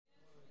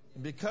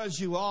Because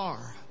you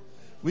are,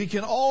 we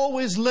can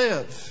always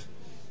live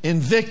in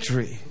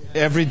victory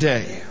every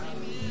day.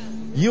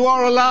 You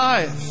are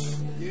alive.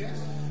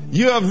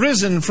 You have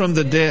risen from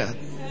the dead.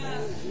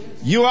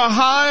 You are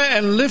high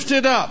and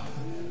lifted up.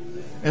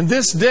 And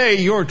this day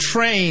your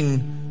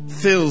train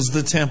fills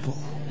the temple.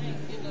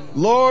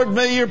 Lord,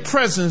 may your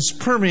presence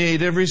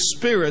permeate every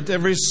spirit,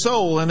 every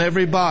soul, and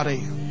every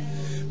body.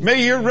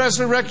 May your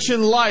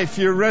resurrection life,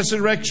 your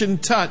resurrection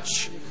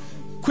touch,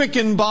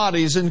 quicken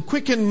bodies and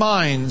quicken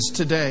minds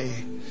today.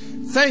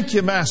 Thank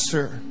you,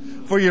 Master,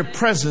 for your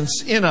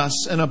presence in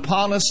us and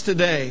upon us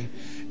today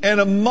and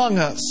among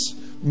us.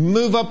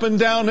 Move up and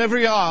down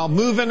every aisle,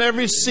 move in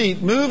every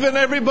seat, move in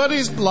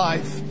everybody's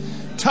life.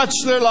 Touch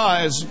their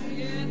lives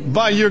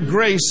by your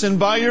grace and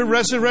by your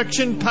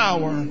resurrection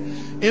power.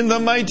 In the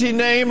mighty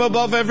name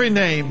above every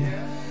name.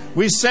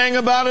 We sang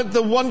about it,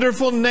 the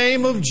wonderful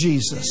name of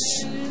Jesus.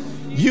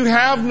 You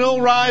have no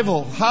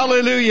rival.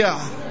 Hallelujah.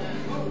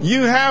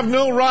 You have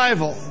no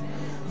rival.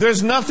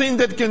 There's nothing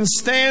that can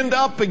stand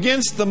up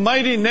against the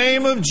mighty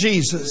name of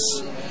Jesus.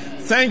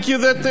 Thank you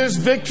that there's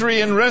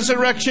victory and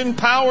resurrection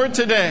power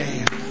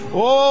today.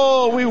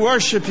 Oh, we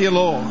worship you,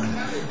 Lord.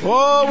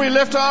 Oh, we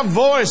lift our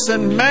voice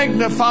and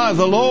magnify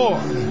the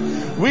Lord.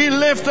 We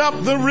lift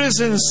up the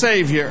risen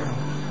Savior.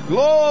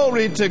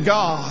 Glory to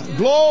God.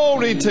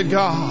 Glory to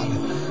God.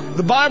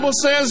 The Bible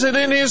says that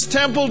in His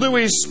temple do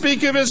we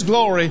speak of His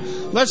glory.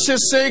 Let's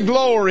just say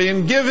glory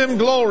and give Him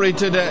glory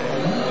today.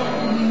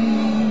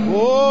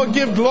 Oh,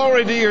 give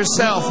glory to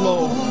yourself,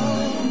 Lord.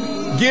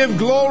 Give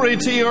glory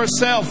to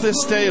yourself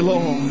this day,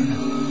 Lord.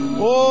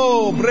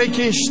 Oh,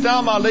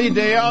 brekishtama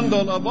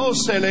ledeando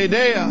labose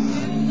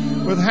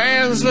ledea. With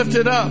hands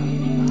lifted up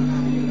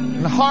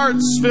and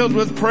hearts filled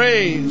with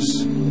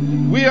praise.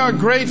 We are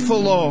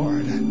grateful,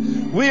 Lord.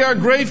 We are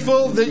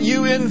grateful that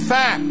you, in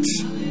fact,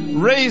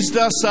 raised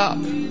us up.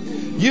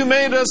 You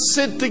made us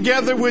sit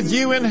together with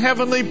you in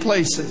heavenly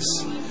places.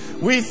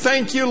 We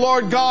thank you,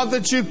 Lord God,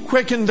 that you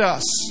quickened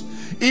us,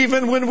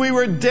 even when we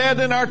were dead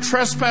in our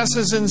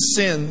trespasses and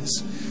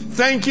sins.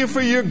 Thank you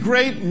for your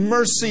great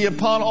mercy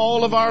upon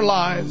all of our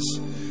lives.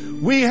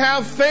 We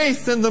have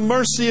faith in the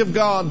mercy of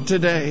God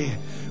today.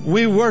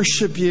 We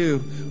worship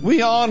you.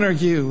 We honor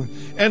you.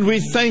 And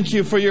we thank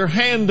you for your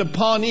hand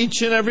upon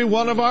each and every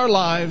one of our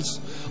lives,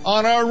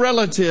 on our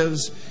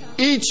relatives,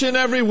 each and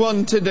every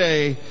one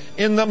today,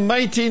 in the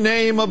mighty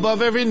name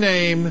above every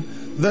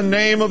name, the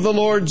name of the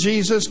Lord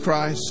Jesus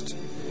Christ.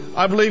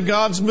 I believe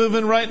God's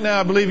moving right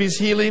now. I believe He's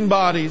healing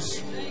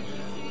bodies.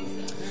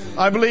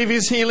 I believe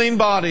He's healing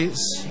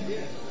bodies.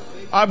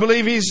 I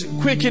believe He's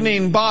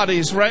quickening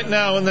bodies right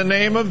now in the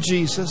name of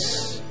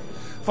Jesus.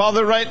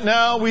 Father, right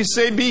now we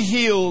say be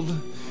healed.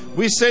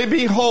 We say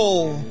be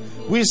whole.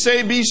 We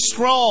say be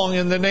strong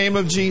in the name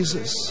of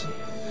Jesus.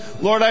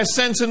 Lord, I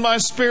sense in my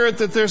spirit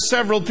that there's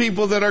several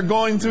people that are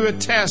going through a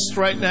test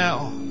right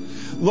now.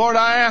 Lord,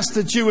 I ask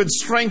that you would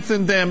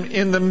strengthen them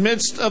in the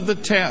midst of the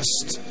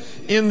test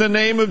in the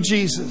name of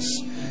Jesus.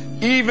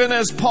 Even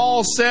as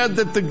Paul said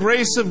that the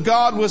grace of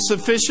God was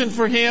sufficient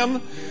for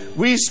him,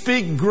 we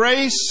speak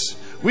grace.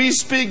 We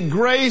speak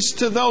grace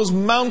to those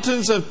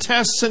mountains of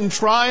tests and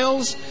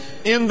trials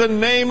in the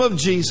name of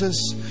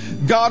Jesus.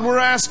 God, we're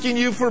asking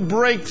you for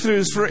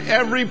breakthroughs for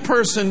every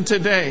person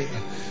today.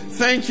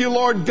 Thank you,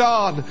 Lord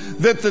God,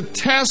 that the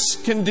tests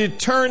can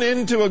turn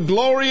into a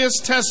glorious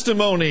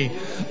testimony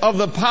of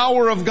the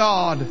power of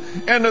God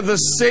and of the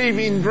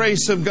saving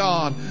grace of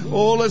God.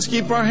 Oh, let's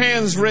keep our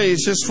hands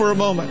raised just for a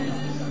moment.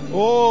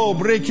 Oh,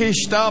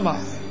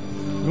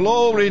 brekishtama.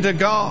 Glory to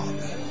God.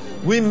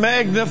 We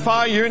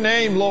magnify your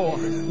name,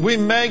 Lord. We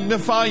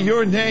magnify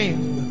your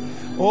name.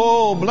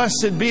 Oh,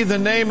 blessed be the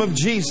name of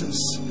Jesus.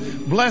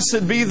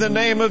 Blessed be the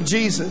name of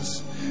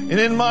Jesus. And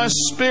in my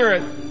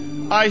spirit,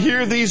 I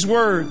hear these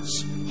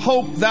words,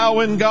 hope thou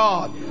in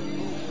God.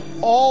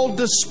 All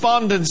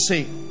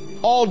despondency,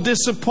 all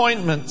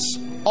disappointments,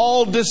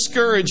 all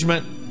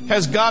discouragement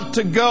has got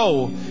to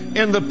go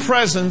in the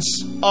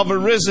presence of a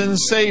risen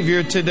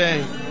Savior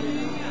today.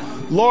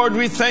 Lord,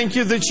 we thank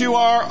you that you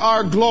are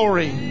our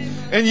glory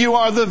and you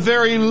are the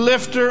very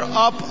lifter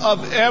up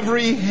of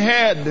every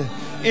head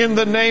in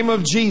the name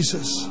of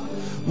Jesus.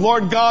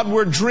 Lord God,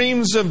 where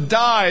dreams have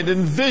died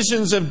and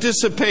visions have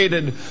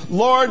dissipated,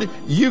 Lord,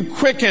 you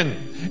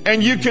quicken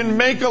and you can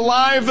make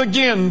alive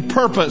again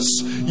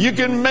purpose. You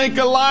can make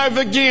alive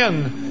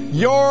again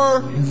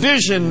your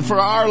vision for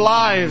our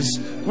lives.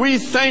 We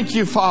thank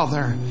you,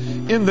 Father,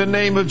 in the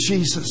name of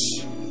Jesus.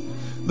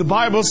 The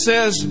Bible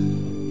says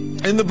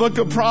in the book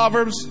of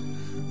Proverbs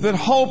that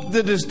hope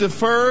that is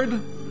deferred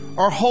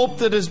or hope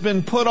that has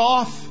been put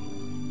off,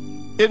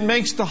 it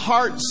makes the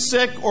heart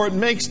sick or it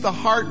makes the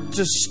heart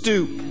to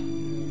stoop.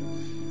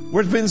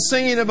 We've been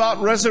singing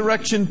about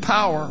resurrection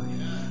power.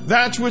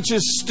 That which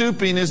is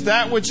stooping is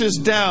that which is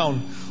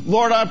down.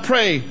 Lord, I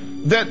pray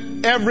that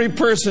every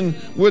person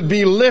would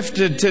be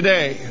lifted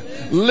today.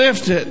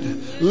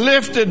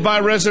 Lifted by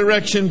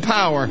resurrection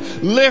power.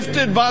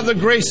 Lifted by the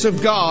grace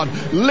of God.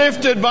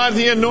 Lifted by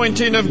the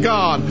anointing of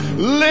God.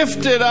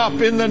 Lifted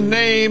up in the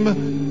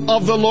name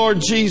of the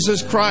Lord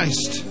Jesus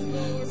Christ.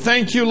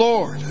 Thank you,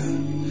 Lord.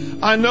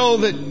 I know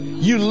that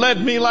you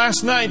led me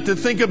last night to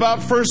think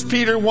about 1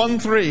 Peter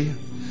 1:3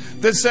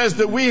 that says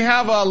that we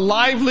have a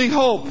lively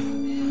hope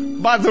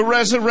by the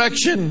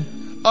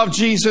resurrection of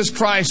Jesus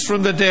Christ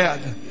from the dead.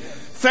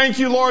 Thank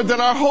you, Lord,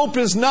 that our hope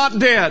is not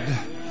dead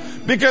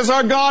because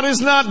our God is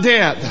not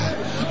dead.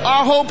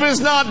 Our hope is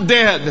not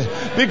dead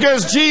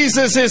because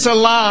Jesus is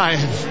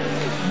alive.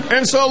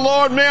 And so,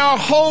 Lord, may our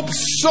hope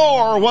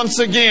soar once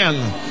again.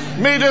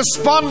 May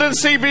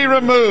despondency be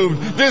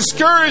removed.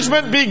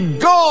 Discouragement be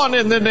gone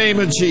in the name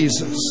of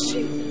Jesus.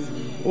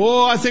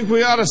 Oh, I think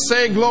we ought to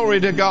say glory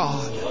to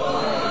God.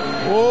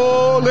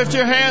 Oh, lift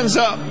your hands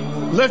up.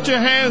 Lift your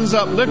hands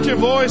up. Lift your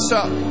voice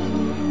up.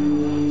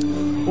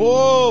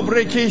 Oh,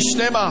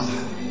 brekishtema.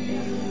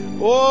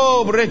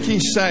 Oh,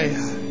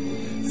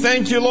 brekishtaya.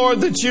 Thank you,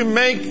 Lord, that you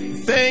make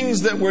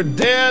things that were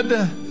dead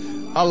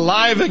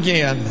alive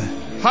again.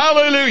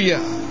 Hallelujah.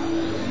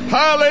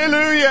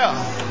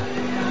 Hallelujah.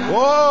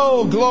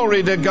 Oh,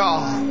 glory to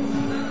God.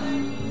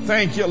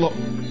 Thank you, Lord.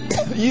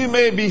 You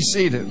may be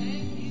seated.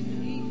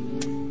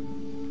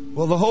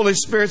 Well, the Holy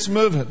Spirit's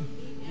moving.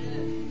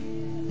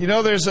 You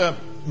know, there's a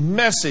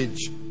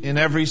message in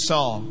every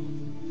song.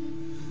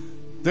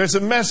 There's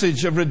a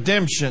message of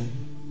redemption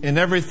in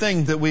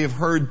everything that we have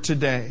heard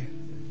today.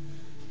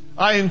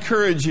 I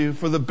encourage you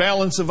for the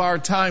balance of our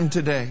time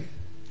today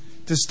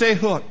to stay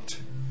hooked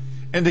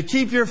and to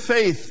keep your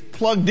faith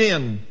plugged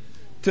in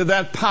to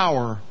that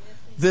power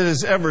that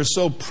is ever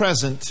so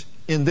present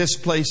in this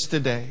place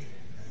today.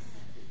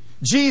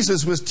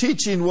 Jesus was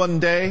teaching one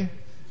day,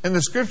 and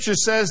the Scripture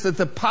says that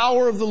the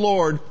power of the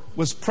Lord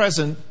was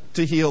present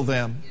to heal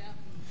them.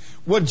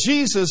 What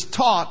Jesus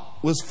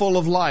taught was full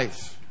of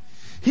life.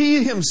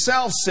 He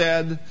himself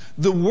said,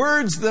 "The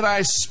words that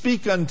I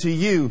speak unto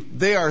you,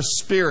 they are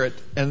spirit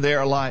and they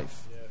are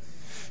life."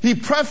 He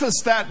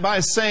prefaced that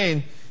by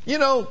saying, you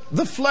know,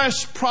 the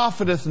flesh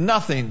profiteth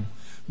nothing,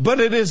 but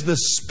it is the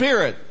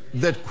Spirit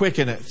that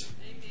quickeneth.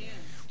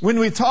 When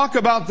we talk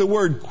about the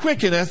word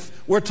quickeneth,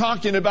 we're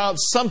talking about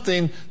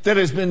something that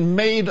has been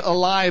made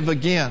alive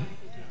again.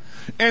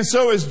 And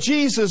so as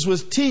Jesus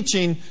was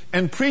teaching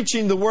and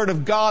preaching the Word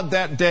of God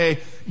that day,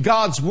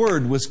 God's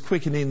Word was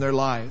quickening their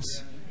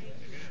lives.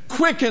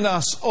 Quicken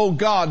us, O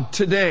God,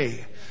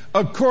 today,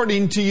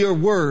 according to your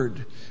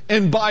Word.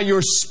 And by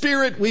your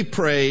Spirit we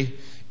pray,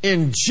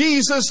 in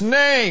Jesus'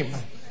 name.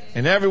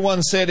 And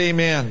everyone said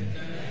amen.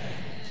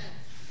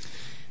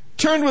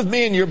 Turn with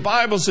me in your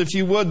Bibles, if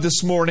you would,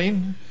 this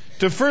morning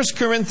to 1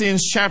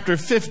 Corinthians chapter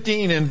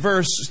 15 and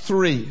verse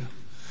 3.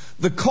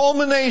 The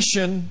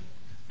culmination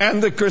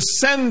and the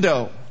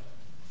crescendo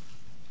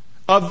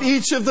of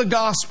each of the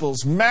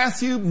Gospels,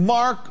 Matthew,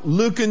 Mark,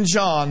 Luke, and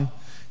John,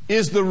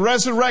 is the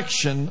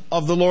resurrection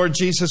of the Lord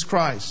Jesus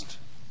Christ.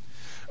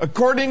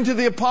 According to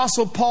the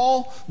Apostle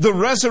Paul, the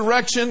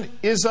resurrection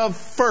is of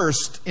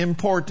first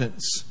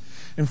importance.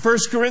 In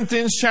 1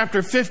 Corinthians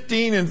chapter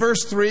 15 and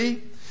verse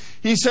 3,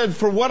 he said,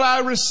 "For what I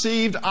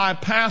received I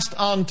passed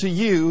on to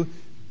you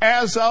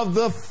as of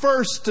the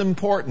first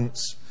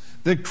importance,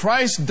 that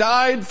Christ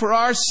died for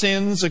our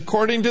sins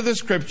according to the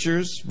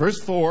Scriptures," verse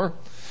 4,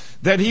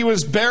 "that He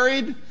was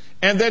buried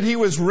and that He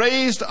was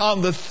raised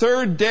on the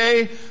third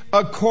day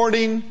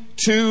according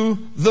to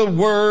the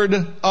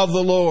word of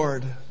the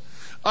Lord."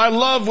 I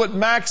love what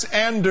Max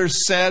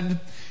Anders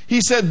said.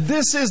 He said,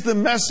 "This is the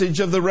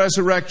message of the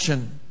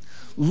resurrection.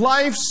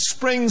 Life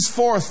springs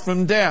forth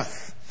from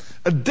death.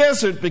 A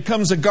desert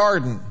becomes a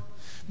garden.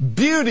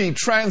 Beauty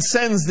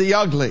transcends the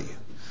ugly.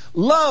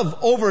 Love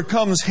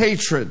overcomes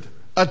hatred.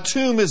 A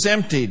tomb is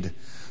emptied.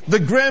 The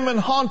grim and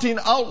haunting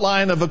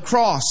outline of a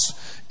cross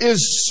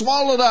is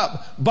swallowed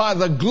up by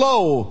the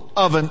glow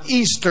of an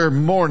Easter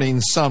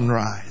morning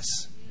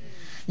sunrise."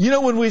 You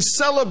know, when we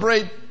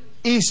celebrate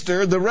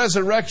Easter, the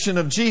resurrection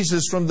of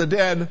Jesus from the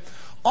dead,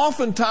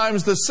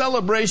 oftentimes the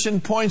celebration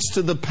points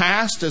to the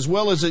past as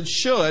well as it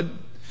should.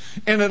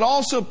 And it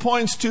also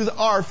points to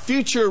our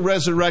future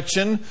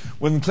resurrection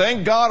when,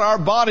 thank God, our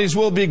bodies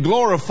will be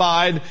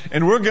glorified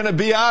and we're going to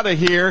be out of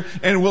here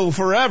and we'll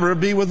forever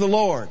be with the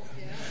Lord.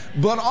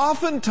 But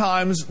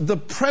oftentimes the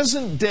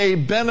present day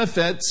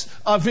benefits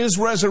of His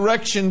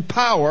resurrection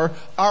power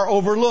are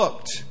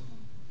overlooked.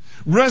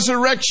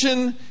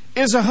 Resurrection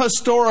is a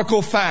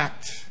historical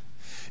fact.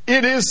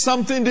 It is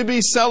something to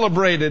be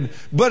celebrated,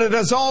 but it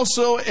is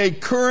also a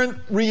current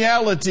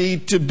reality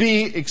to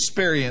be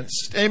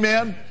experienced.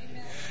 Amen?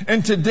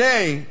 And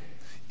today,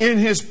 in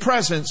His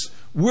presence,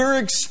 we're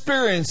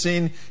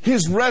experiencing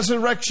His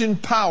resurrection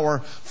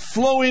power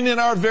flowing in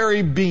our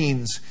very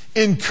beings,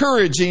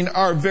 encouraging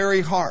our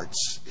very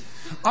hearts.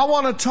 I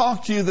want to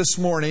talk to you this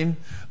morning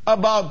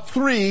about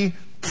 3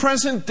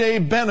 present-day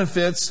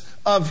benefits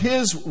of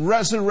His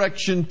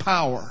resurrection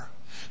power.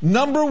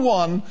 Number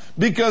 1,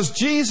 because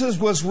Jesus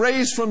was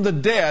raised from the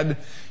dead,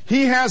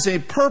 He has a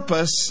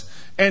purpose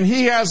and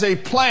He has a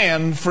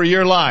plan for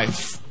your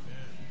life.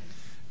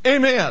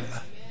 Amen.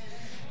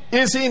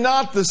 Is He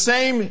not the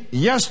same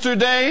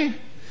yesterday,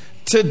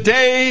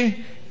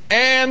 today,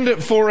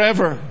 and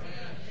forever?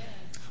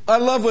 I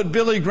love what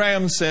Billy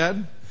Graham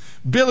said.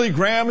 Billy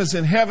Graham is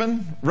in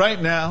heaven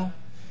right now.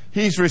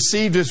 He's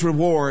received his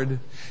reward.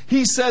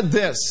 He said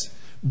this: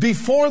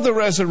 before the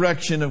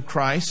resurrection of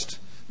Christ,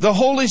 the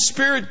Holy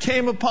Spirit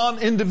came upon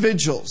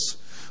individuals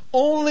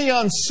only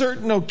on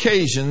certain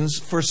occasions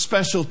for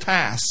special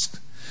tasks.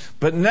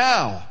 But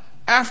now,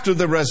 after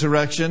the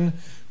resurrection,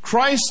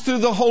 Christ through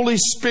the Holy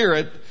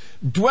Spirit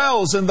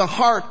dwells in the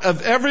heart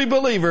of every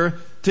believer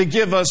to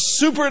give us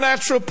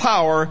supernatural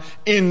power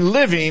in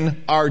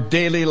living our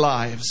daily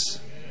lives.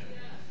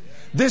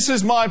 This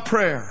is my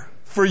prayer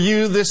for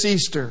you this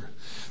Easter,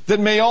 that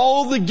may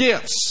all the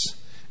gifts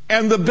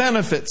and the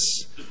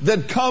benefits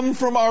that come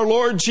from our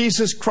Lord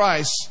Jesus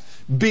Christ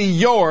be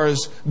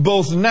yours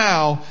both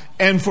now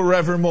and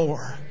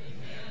forevermore.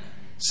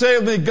 Say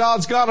with me,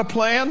 God's got a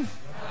plan.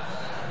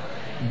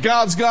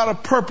 God's got a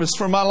purpose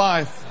for my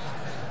life.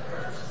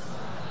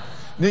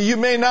 Now, you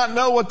may not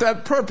know what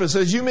that purpose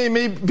is. You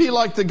may be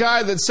like the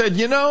guy that said,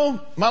 you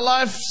know, my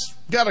life's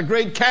got a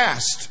great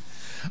cast.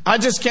 I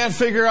just can't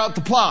figure out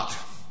the plot.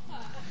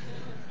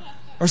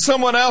 Or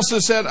someone else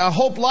has said, I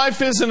hope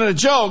life isn't a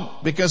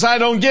joke because I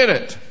don't get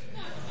it.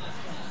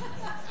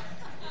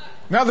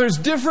 Now, there's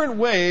different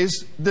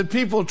ways that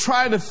people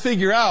try to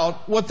figure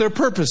out what their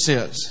purpose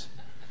is.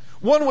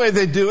 One way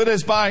they do it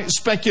is by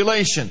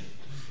speculation.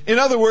 In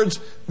other words,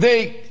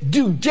 they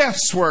do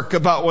guesswork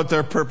about what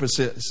their purpose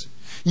is.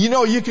 You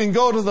know, you can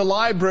go to the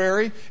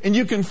library and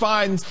you can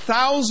find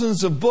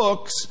thousands of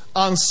books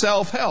on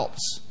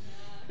self-helps.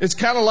 It's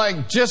kind of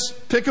like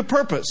just pick a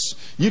purpose.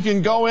 You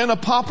can go in a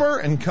pauper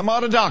and come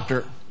out a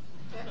doctor.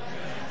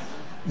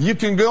 You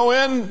can go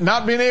in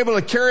not being able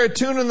to carry a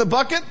tune in the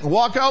bucket and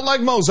walk out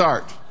like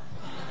Mozart.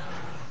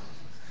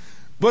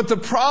 But the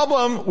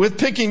problem with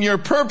picking your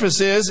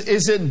purpose is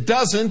it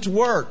doesn't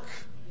work.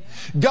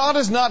 God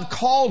has not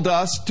called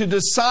us to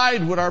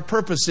decide what our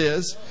purpose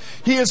is.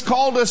 He has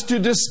called us to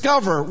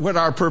discover what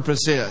our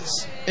purpose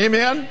is.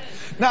 Amen?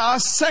 Now, a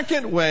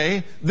second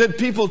way that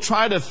people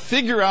try to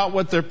figure out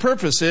what their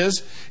purpose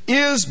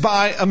is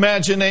by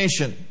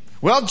imagination.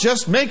 Well,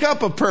 just make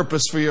up a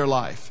purpose for your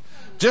life.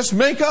 Just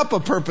make up a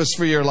purpose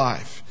for your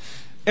life.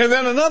 And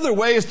then another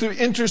way is through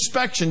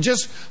introspection.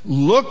 Just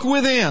look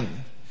within.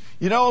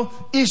 You know,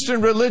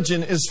 Eastern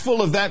religion is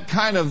full of that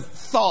kind of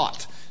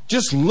thought.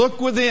 Just look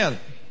within.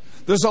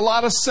 There's a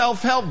lot of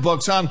self-help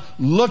books on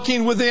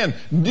looking within.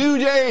 New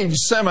Age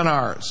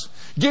seminars.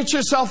 Get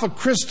yourself a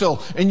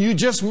crystal and you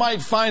just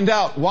might find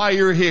out why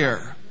you're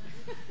here.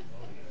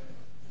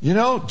 You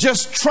know,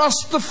 just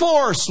trust the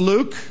force,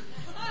 Luke.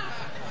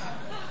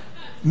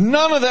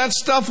 None of that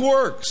stuff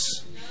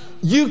works.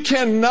 You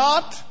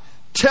cannot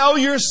tell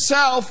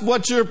yourself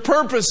what your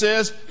purpose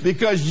is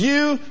because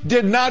you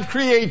did not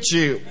create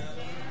you.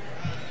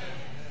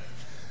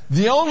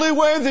 The only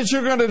way that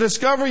you're going to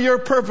discover your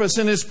purpose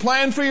and His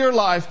plan for your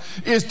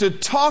life is to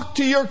talk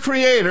to your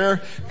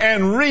Creator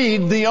and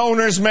read the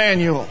owner's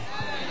manual.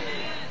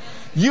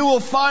 You will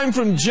find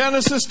from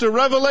Genesis to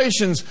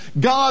Revelations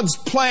God's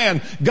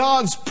plan,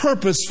 God's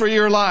purpose for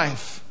your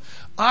life.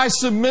 I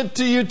submit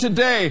to you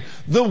today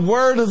the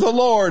word of the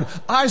Lord.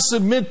 I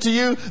submit to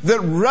you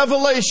that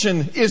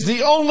revelation is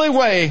the only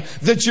way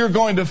that you're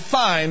going to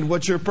find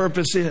what your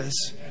purpose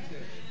is.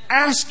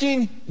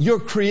 Asking your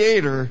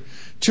Creator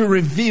to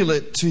reveal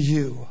it to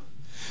you.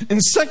 In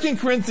 2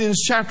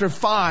 Corinthians chapter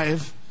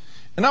 5,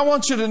 and I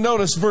want you to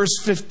notice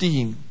verse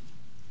 15.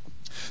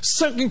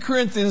 2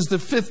 Corinthians, the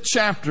 5th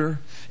chapter,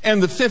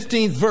 and the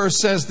 15th verse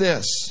says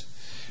this: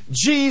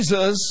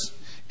 Jesus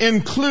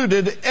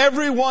included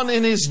everyone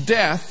in His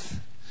death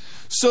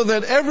so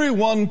that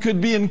everyone could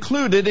be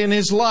included in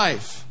His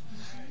life.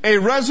 A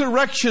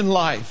resurrection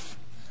life.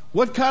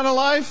 What kind of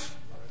life?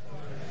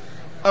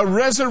 A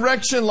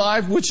resurrection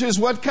life, which is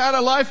what kind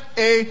of life?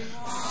 A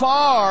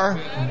far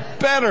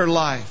better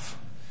life.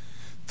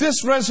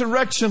 This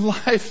resurrection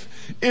life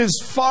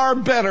is far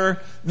better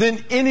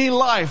than any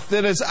life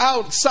that is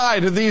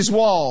outside of these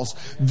walls.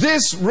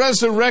 This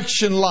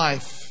resurrection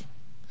life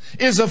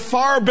is a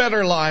far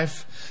better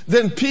life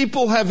than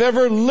people have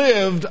ever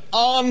lived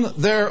on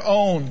their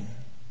own.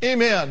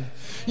 Amen.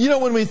 You know,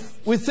 when we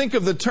think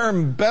of the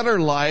term better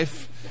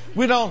life,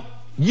 we don't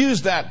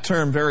use that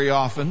term very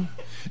often.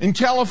 In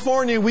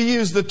California, we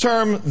use the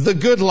term the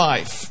good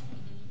life.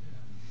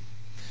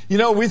 You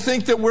know, we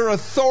think that we're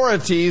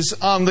authorities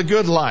on the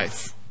good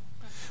life.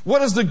 What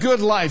does the good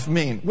life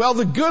mean? Well,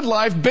 the good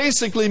life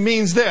basically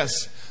means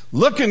this: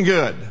 looking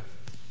good,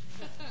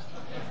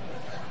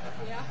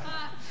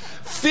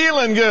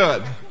 feeling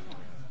good,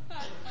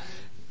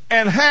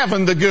 and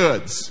having the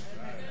goods.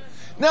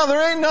 Now,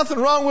 there ain't nothing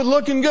wrong with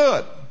looking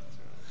good.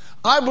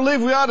 I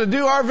believe we ought to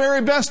do our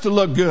very best to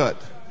look good.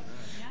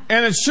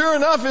 And it sure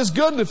enough is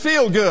good to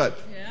feel good.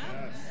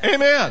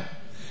 Amen.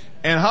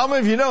 And how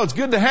many of you know it's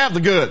good to have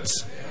the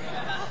goods?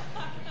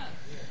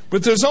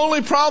 But there's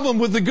only problem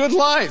with the good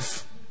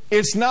life.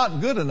 It's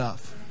not good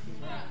enough.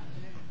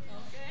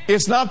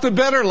 It's not the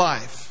better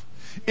life.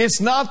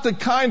 It's not the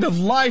kind of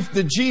life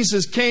that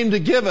Jesus came to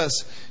give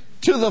us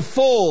to the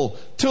full,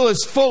 to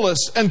its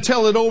fullest,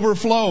 until it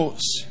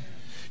overflows.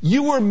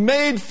 You were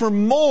made for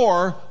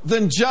more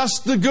than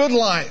just the good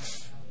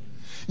life.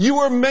 You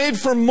were made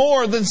for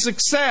more than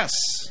success.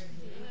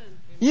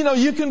 You know,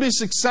 you can be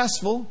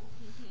successful,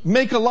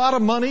 make a lot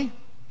of money,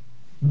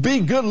 be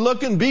good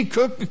looking, be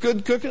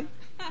good cooking,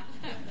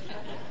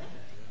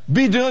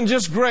 be doing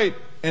just great,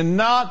 and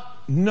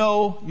not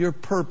know your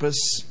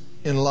purpose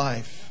in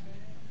life.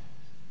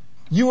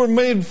 You were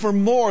made for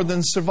more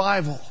than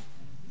survival.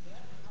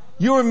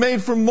 You were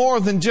made for more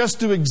than just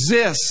to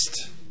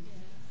exist.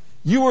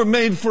 You were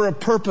made for a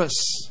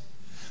purpose.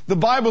 The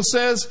Bible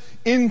says,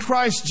 in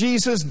Christ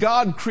Jesus,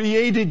 God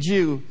created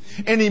you,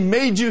 and He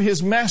made you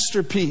His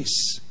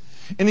masterpiece.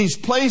 And He's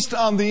placed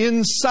on the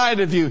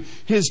inside of you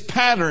His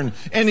pattern,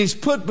 and He's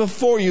put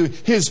before you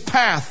His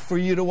path for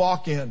you to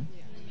walk in.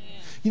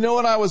 You know,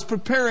 when I was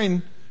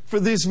preparing for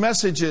these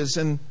messages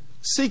and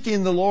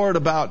seeking the Lord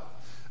about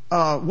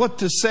what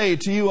to say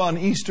to you on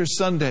Easter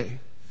Sunday,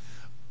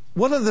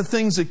 one of the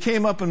things that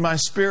came up in my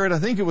spirit, I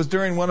think it was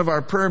during one of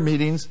our prayer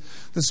meetings,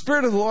 the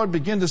Spirit of the Lord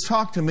began to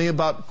talk to me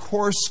about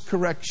course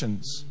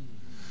corrections.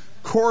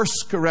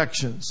 Course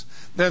corrections.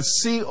 That's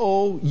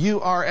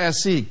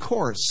C-O-U-R-S-E,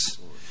 course.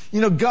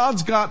 You know,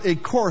 God's got a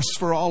course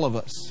for all of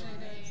us.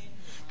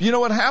 You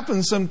know what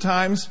happens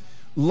sometimes?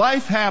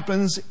 Life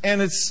happens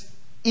and it's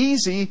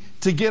easy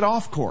to get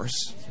off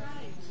course.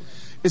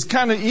 It's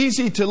kind of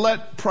easy to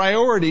let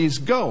priorities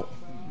go.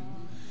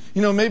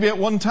 You know, maybe at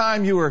one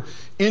time you were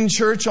in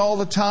church all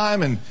the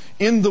time and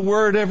in the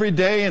Word every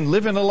day and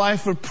living a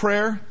life of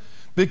prayer.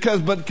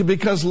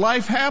 Because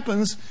life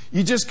happens,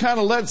 you just kind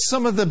of let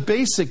some of the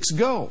basics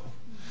go.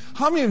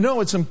 How many of you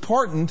know it's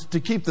important to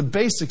keep the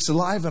basics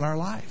alive in our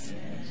life?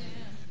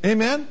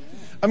 Amen?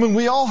 I mean,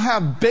 we all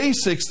have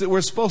basics that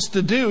we're supposed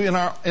to do in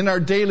our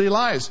daily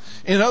lives.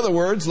 In other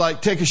words,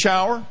 like take a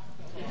shower,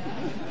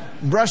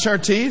 brush our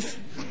teeth.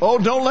 Oh,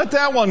 don't let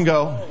that one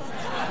go.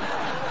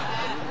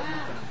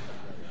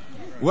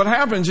 What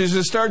happens is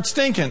you start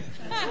stinking.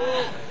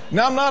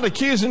 Now, I'm not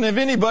accusing of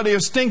anybody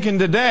of stinking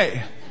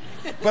today.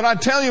 But I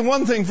tell you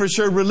one thing for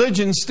sure,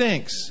 religion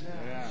stinks.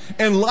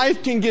 And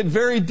life can get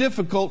very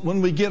difficult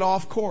when we get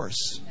off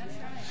course.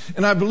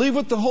 And I believe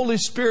what the Holy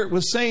Spirit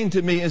was saying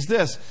to me is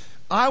this.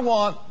 I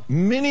want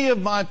many of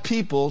my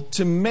people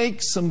to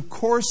make some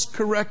course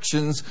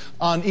corrections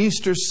on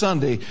Easter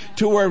Sunday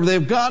to where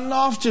they've gotten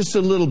off just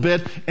a little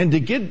bit and to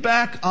get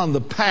back on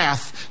the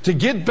path, to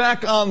get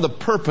back on the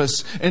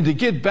purpose, and to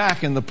get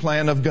back in the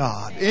plan of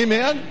God.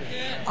 Amen?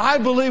 I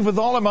believe with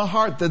all of my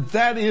heart that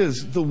that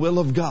is the will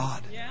of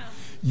God.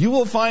 You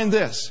will find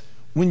this.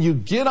 When you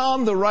get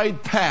on the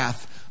right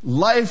path,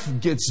 life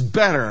gets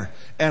better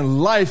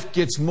and life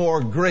gets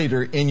more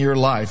greater in your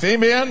life.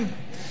 Amen?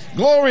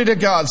 Glory to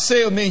God.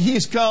 Say with me,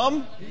 He's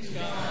come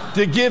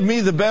to give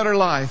me the better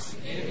life.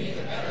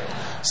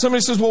 Somebody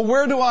says, well,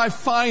 where do I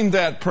find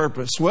that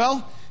purpose?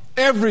 Well,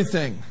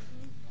 everything,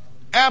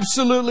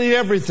 absolutely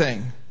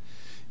everything,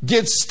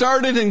 gets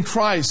started in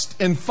Christ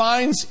and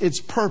finds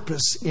its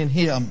purpose in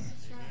Him.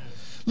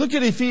 Look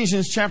at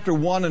Ephesians chapter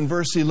 1 and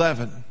verse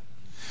 11.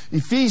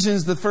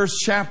 Ephesians, the first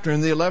chapter,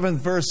 and the 11th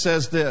verse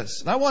says this.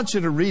 And I want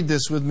you to read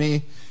this with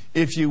me,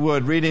 if you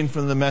would, reading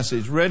from the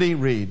Message. Ready?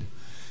 Read.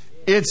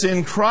 It's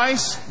in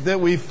Christ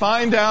that we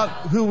find out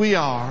who we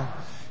are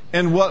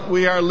and what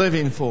we are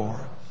living for.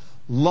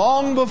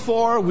 Long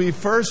before we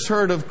first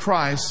heard of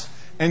Christ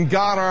and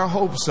got our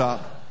hopes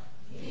up,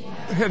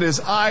 had His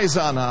eyes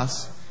on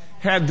us,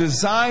 had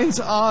designs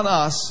on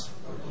us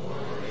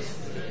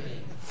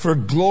for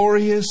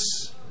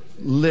glorious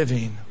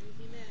living.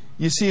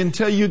 You see,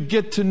 until you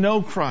get to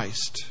know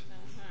Christ,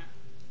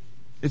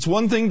 it's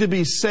one thing to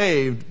be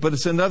saved, but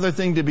it's another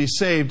thing to be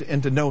saved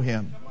and to know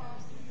Him.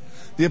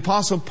 The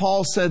Apostle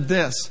Paul said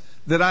this,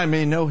 that I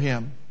may know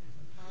Him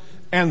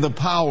and the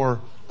power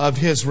of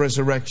His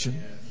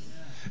resurrection.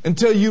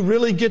 Until you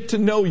really get to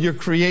know your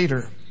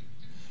Creator,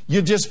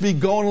 you'll just be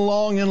going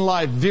along in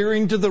life,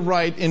 veering to the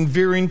right and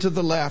veering to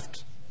the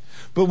left.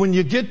 But when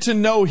you get to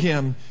know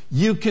Him,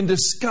 you can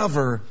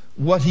discover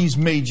what He's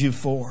made you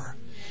for.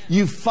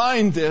 You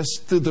find this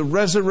through the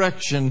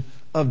resurrection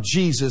of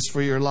Jesus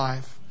for your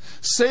life.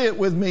 Say it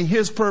with me.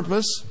 His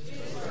purpose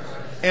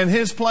and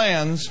His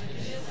plans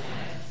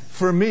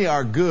for me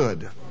are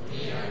good.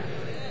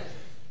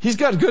 He's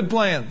got good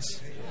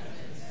plans.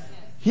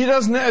 He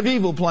doesn't have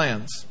evil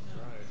plans.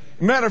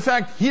 Matter of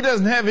fact, He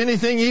doesn't have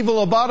anything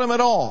evil about Him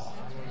at all.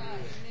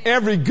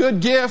 Every good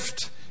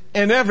gift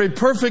and every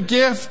perfect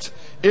gift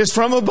is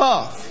from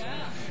above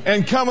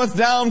and cometh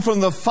down from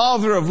the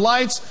Father of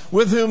lights,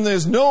 with whom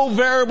there's no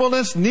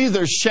variableness,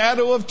 neither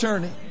shadow of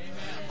turning.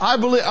 I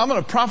believe, I'm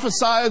going to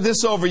prophesy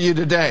this over you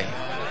today.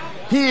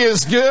 He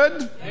is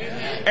good,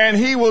 and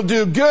He will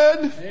do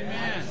good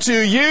to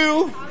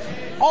you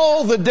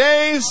all the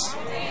days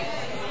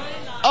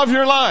of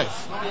your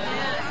life.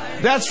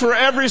 That's for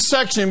every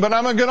section, but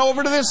I'm going to go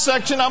over to this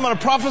section. I'm going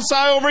to prophesy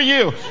over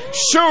you.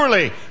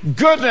 Surely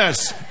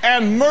goodness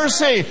and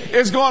mercy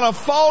is going to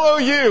follow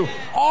you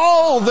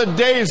all the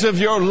days of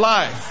your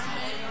life.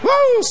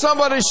 Woo!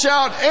 Somebody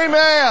shout,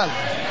 Amen.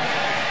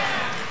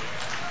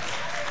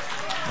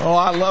 Oh,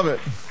 I love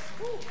it.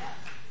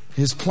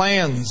 His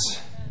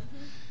plans,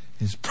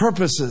 His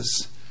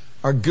purposes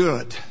are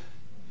good.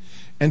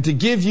 And to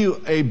give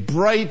you a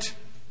bright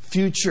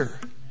future.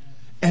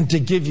 And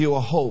to give you a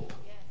hope.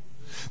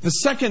 The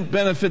second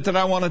benefit that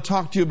I want to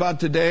talk to you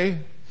about today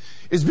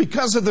is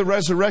because of the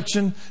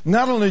resurrection,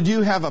 not only do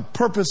you have a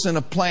purpose and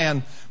a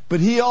plan, but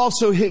He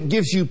also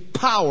gives you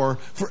power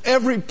for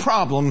every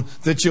problem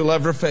that you'll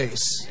ever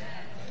face.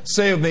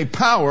 Say with me,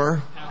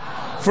 power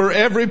for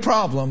every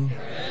problem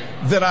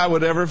that I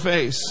would ever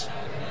face.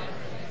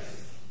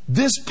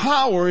 This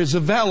power is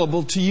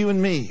available to you and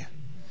me.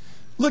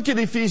 Look at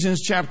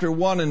Ephesians chapter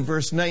 1 and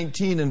verse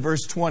 19 and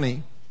verse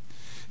 20.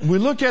 We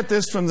look at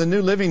this from the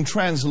New Living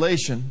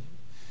Translation.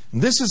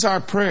 This is our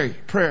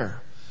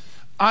prayer.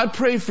 I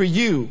pray for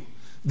you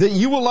that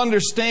you will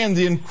understand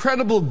the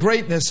incredible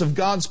greatness of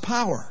God's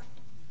power.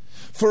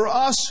 For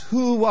us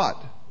who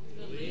what?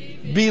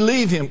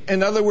 Believe Him.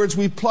 In other words,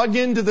 we plug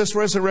into this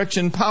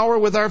resurrection power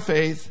with our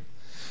faith.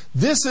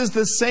 This is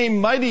the same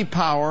mighty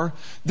power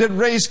that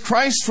raised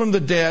Christ from the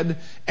dead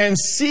and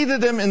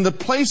seated Him in the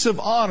place of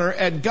honor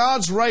at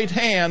God's right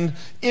hand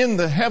in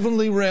the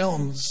heavenly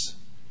realms.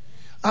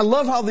 I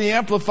love how the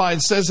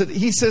Amplified says it.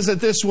 He says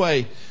it this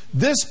way.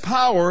 This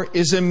power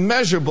is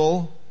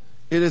immeasurable,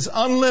 it is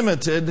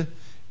unlimited,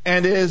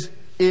 and is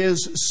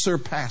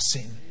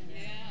surpassing.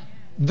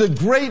 The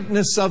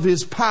greatness of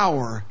His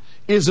power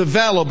is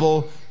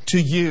available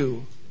to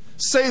you.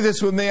 Say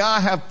this with me. I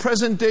have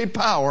present day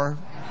power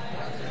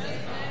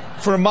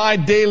for my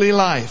daily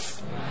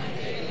life.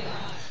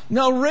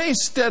 Now, Ray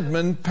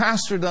Stedman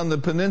pastored on the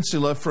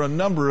peninsula for a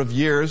number of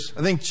years.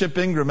 I think Chip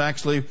Ingram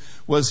actually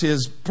was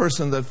his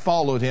person that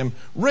followed him.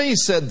 Ray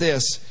said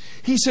this.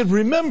 He said,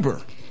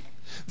 remember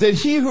that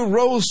He who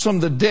rose from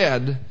the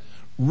dead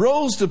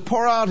rose to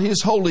pour out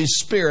His Holy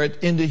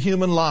Spirit into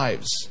human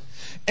lives.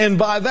 And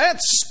by that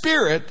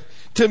Spirit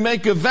to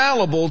make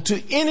available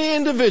to any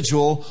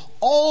individual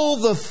all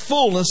the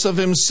fullness of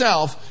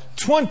Himself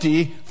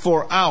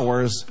 24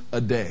 hours a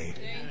day.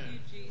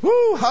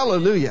 Woo,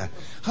 hallelujah.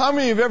 How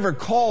many have ever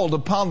called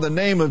upon the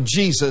name of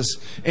Jesus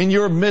in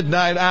your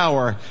midnight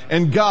hour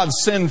and God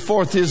sent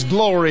forth His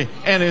glory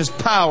and His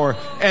power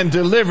and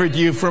delivered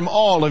you from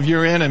all of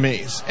your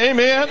enemies?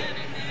 Amen?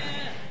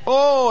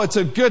 Oh, it's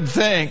a good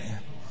thing.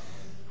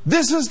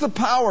 This is the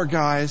power,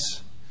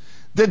 guys,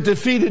 that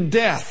defeated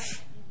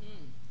death.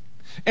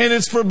 And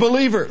it's for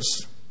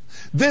believers.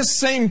 This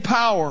same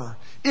power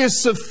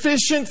is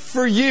sufficient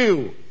for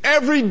you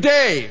every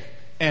day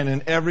and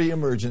in every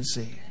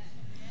emergency.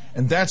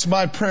 And that's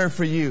my prayer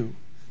for you,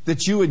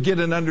 that you would get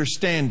an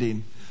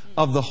understanding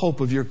of the hope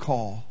of your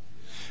call.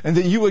 And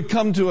that you would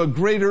come to a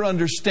greater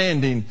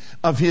understanding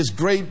of His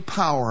great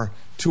power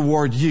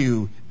toward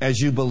you as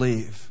you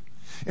believe.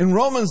 In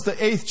Romans, the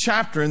 8th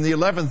chapter, in the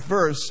 11th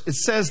verse, it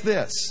says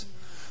this.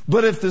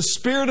 But if the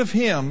Spirit of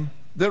Him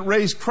that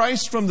raised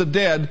Christ from the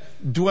dead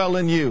dwell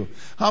in you.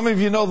 How many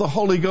of you know the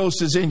Holy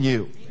Ghost is in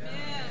you?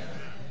 Amen.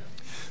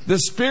 The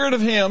Spirit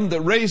of Him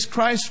that raised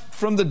Christ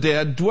from the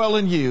dead dwell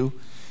in you.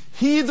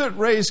 He that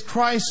raised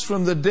Christ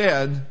from the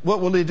dead, what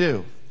will He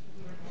do?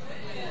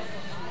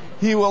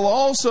 He will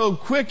also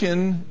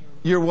quicken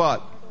your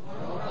what?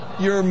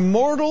 Your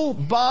mortal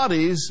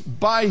bodies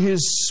by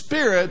His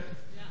Spirit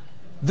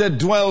that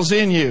dwells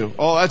in you.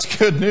 Oh, that's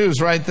good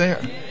news right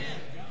there.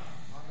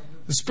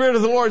 The Spirit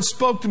of the Lord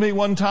spoke to me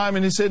one time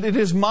and He said, it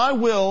is my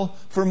will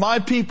for my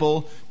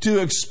people to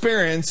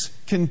experience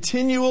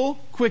continual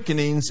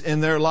quickenings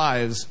in their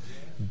lives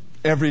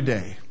every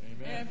day.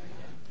 Amen.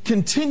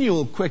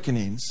 Continual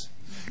quickenings.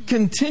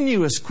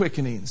 Continuous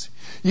quickenings.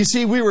 You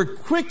see, we were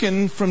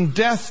quickened from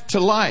death to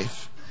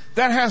life.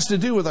 That has to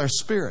do with our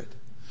spirit.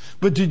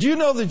 But did you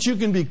know that you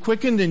can be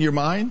quickened in your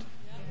mind?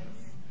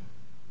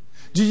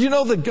 Did you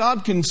know that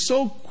God can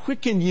so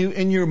quicken you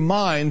in your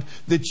mind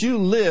that you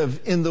live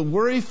in the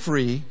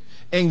worry-free,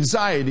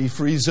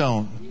 anxiety-free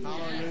zone?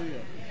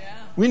 Hallelujah.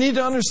 We need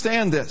to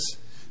understand this.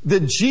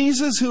 That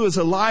Jesus, who is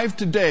alive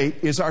today,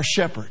 is our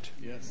shepherd.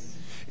 Yes.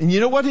 And you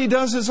know what He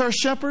does as our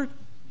shepherd?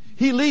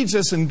 He leads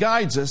us and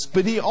guides us,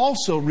 but He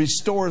also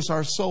restores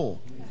our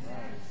soul.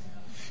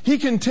 He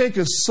can take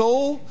a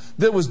soul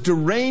that was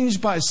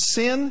deranged by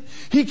sin.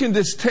 He can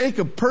just take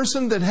a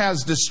person that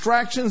has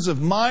distractions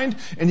of mind,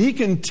 and He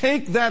can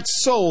take that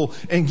soul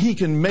and He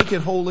can make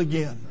it whole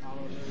again.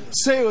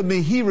 Say it with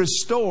me. He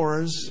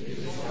restores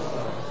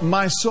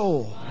my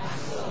soul.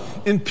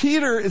 In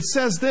Peter, it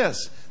says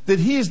this, that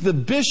He's the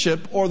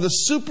bishop or the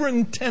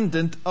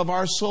superintendent of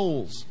our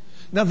souls.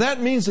 Now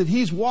that means that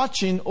He's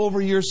watching over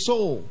your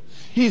soul.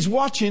 He's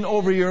watching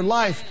over your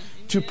life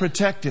to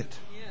protect it.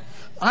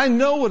 I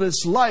know what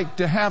it's like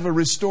to have a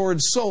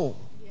restored soul.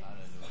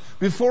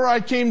 Before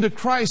I came to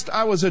Christ,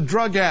 I was a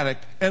drug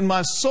addict and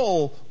my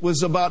soul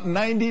was about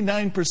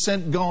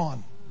 99%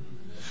 gone.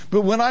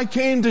 But when I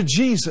came to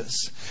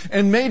Jesus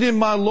and made Him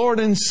my Lord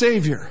and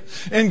Savior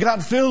and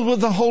got filled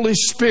with the Holy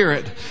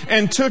Spirit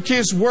and took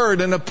His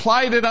Word and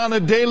applied it on a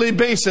daily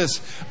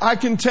basis, I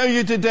can tell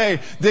you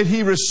today that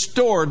He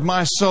restored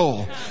my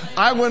soul.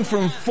 I went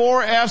from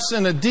 4 F's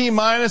and a D- in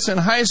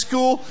high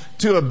school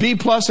to a B+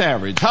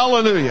 average.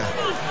 Hallelujah.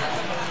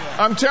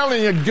 I'm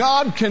telling you,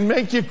 God can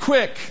make you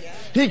quick.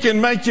 He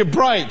can make you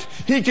bright.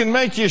 He can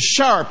make you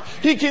sharp.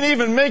 He can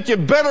even make you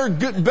better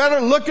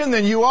looking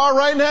than you are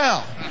right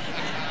now.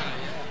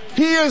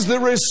 He is the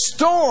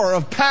restorer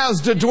of paths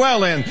to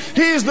dwell in.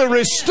 He is the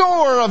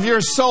restorer of your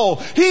soul.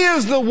 He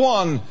is the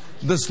one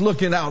that's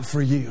looking out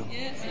for you.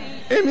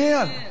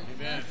 Amen.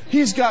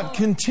 He's got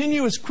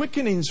continuous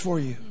quickenings for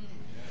you.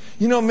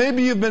 You know,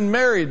 maybe you've been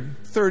married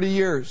 30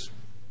 years.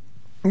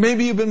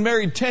 Maybe you've been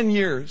married 10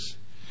 years.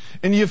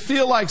 And you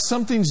feel like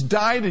something's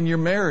died in your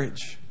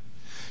marriage.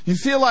 You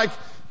feel like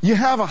you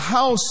have a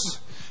house,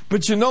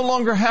 but you no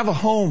longer have a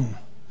home.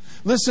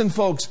 Listen,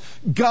 folks,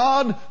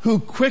 God who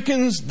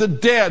quickens the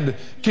dead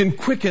can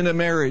quicken a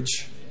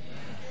marriage.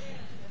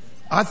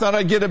 I thought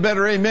I'd get a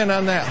better amen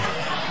on that.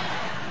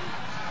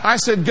 I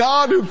said,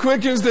 God who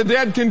quickens the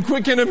dead can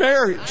quicken a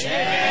marriage.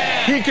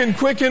 He can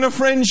quicken a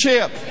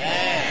friendship.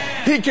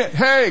 He can,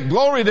 hey,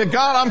 glory to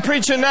God, I'm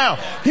preaching now.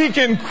 He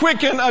can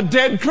quicken a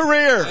dead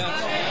career.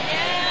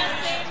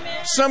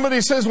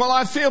 Somebody says, well,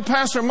 I feel,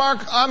 Pastor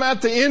Mark, I'm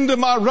at the end of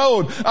my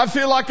road. I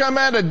feel like I'm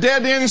at a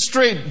dead-end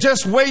street.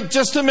 Just wait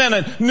just a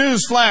minute.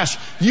 Newsflash.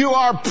 You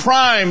are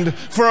primed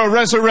for a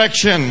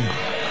resurrection.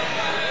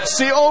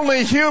 See,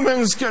 only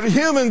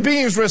human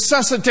beings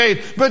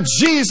resuscitate, but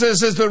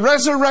Jesus is the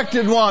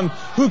resurrected one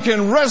who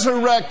can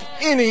resurrect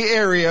any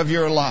area of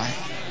your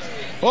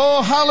life.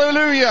 Oh,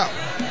 hallelujah.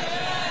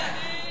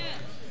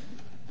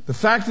 The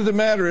fact of the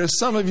matter is,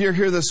 some of you are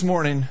here this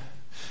morning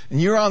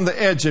and you're on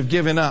the edge of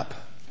giving up.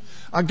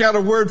 I've got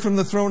a word from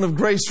the throne of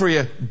grace for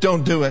you.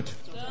 Don't do it.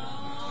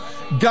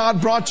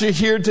 God brought you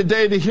here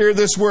today to hear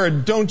this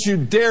word. Don't you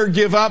dare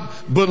give up,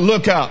 but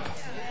look up.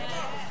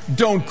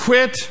 Don't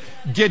quit.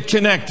 Get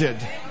connected.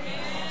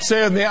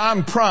 Say with me,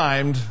 I'm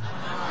primed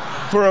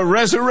for a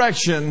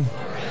resurrection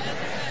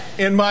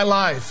in my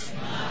life.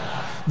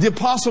 The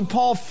Apostle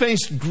Paul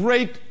faced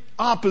great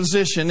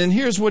opposition, and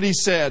here's what he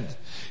said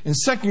in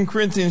 2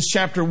 Corinthians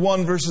chapter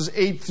 1, verses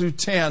 8 through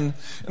 10.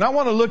 And I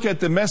want to look at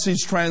the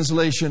Message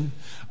translation.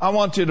 I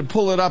want you to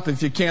pull it up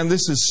if you can.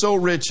 This is so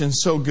rich and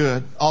so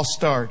good. I'll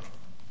start.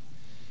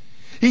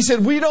 He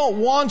said, we don't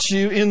want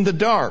you in the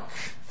dark,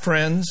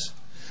 friends,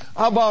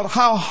 about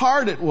how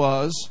hard it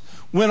was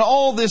when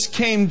all this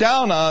came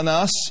down on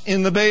us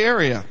in the Bay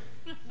Area.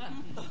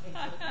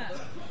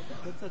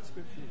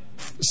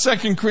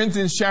 2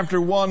 Corinthians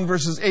chapter 1,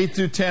 verses 8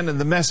 through 10 in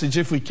the Message,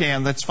 if we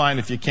can. That's fine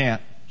if you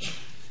can't.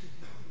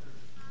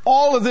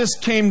 All of this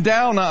came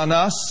down on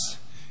us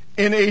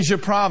in Asia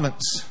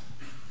province.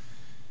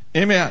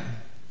 Amen.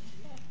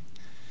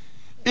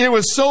 It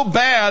was so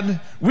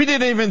bad, we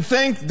didn't even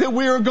think that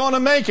we were going to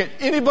make it.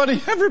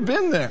 Anybody ever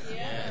been there?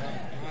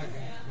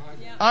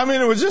 I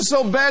mean, it was just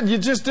so bad, you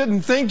just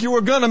didn't think you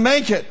were going to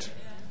make it.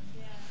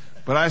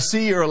 But I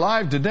see you're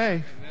alive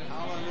today.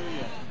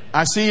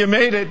 I see you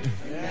made it.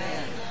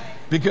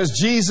 Because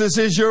Jesus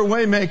is your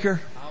way maker.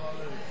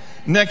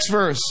 Next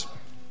verse.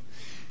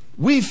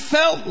 We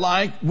felt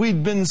like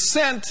we'd been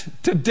sent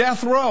to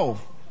death row.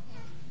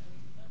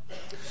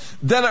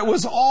 That it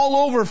was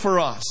all over for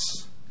us.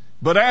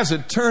 But as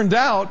it turned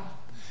out,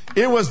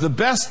 it was the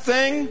best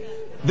thing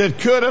that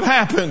could have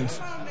happened.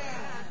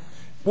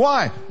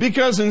 Why?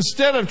 Because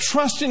instead of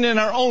trusting in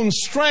our own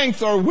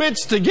strength or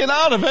wits to get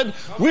out of it,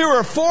 we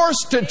were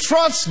forced to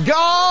trust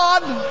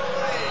God.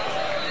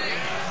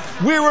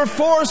 We were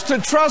forced to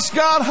trust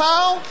God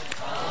how?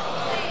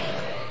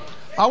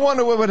 I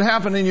wonder what would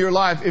happen in your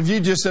life if you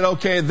just said,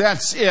 okay,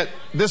 that's it.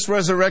 This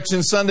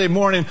Resurrection Sunday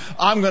morning,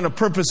 I'm going to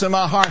purpose in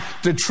my heart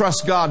to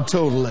trust God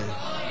totally.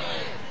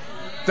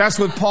 That's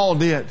what Paul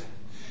did.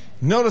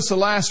 Notice the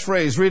last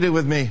phrase. Read it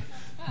with me.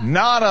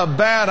 Not a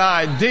bad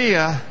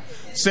idea,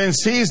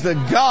 since He's the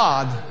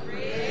God.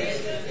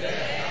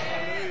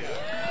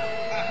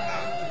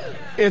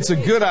 It's a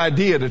good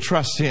idea to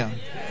trust Him.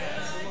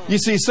 You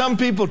see, some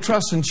people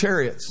trust in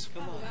chariots.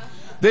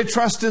 They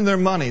trust in their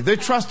money. They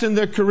trust in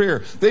their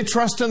career. They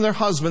trust in their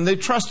husband. They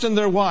trust in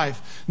their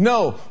wife.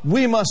 No,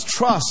 we must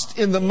trust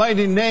in the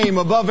mighty name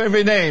above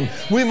every name.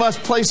 We must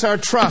place our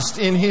trust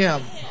in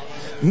Him.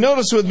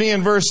 Notice with me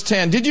in verse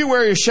 10. Did you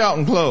wear your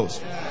shouting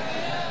clothes?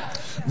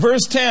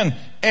 Verse 10.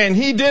 And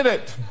He did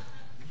it.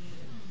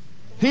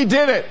 He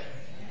did it.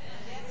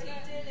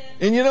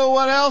 And you know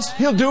what else?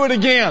 He'll do it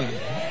again.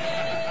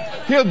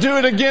 He'll do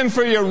it again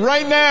for you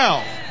right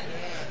now.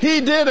 He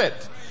did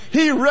it.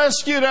 He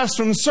rescued us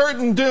from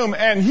certain doom,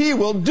 and He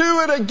will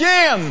do it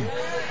again,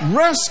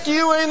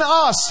 rescuing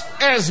us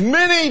as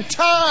many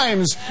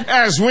times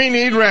as we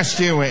need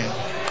rescuing.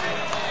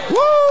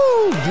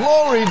 Woo!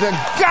 Glory to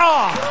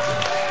God!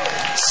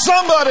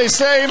 Somebody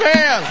say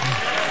amen.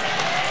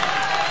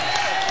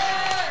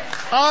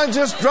 I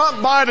just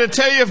dropped by to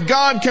tell you if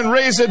God can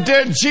raise a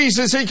dead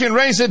Jesus, He can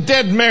raise a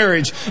dead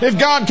marriage. If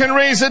God can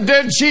raise a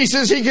dead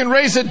Jesus, He can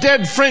raise a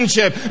dead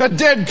friendship, a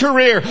dead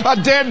career, a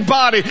dead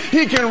body.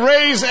 He can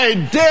raise a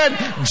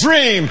dead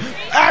dream.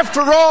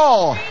 After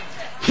all,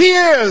 He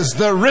is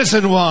the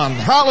risen one.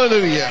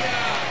 Hallelujah.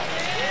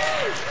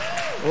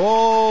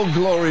 Oh,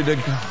 glory to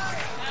God.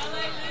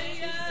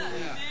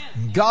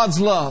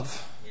 God's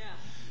love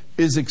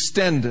is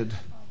extended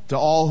to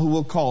all who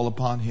will call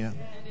upon Him.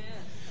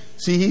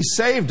 See, He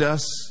saved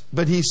us,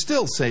 but He's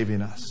still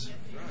saving us.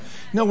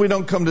 No, we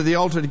don't come to the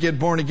altar to get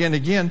born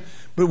again,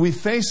 but we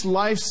face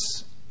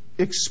life's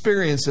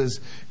experiences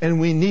and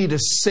we need a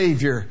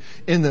Savior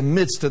in the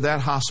midst of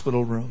that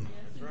hospital room.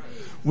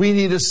 We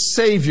need a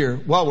Savior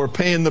while we're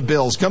paying the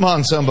bills. Come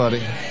on,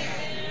 somebody.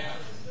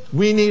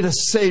 We need a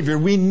Savior.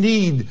 We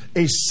need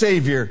a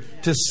Savior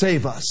to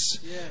save us.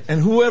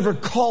 And whoever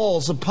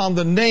calls upon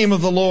the name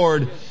of the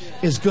Lord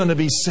is going to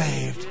be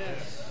saved.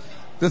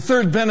 The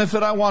third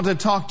benefit I want to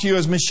talk to you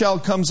as Michelle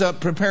comes up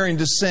preparing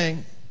to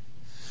sing.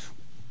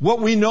 What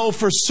we know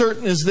for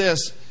certain is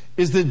this,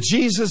 is that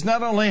Jesus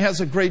not only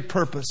has a great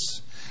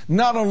purpose,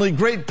 not only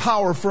great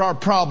power for our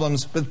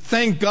problems, but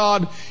thank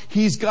God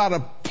He's got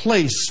a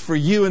place for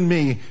you and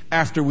me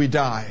after we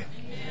die.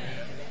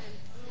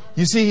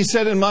 You see, He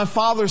said, in my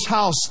Father's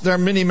house there are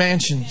many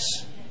mansions.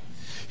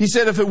 He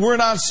said, if it were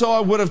not so,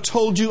 I would have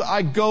told you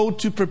I go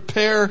to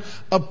prepare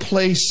a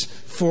place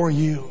for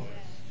you.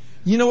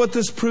 You know what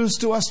this proves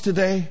to us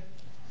today?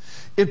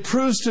 It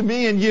proves to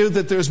me and you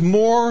that there's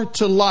more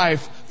to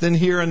life than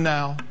here and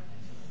now.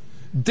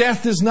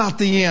 Death is not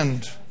the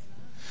end.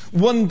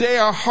 One day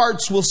our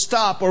hearts will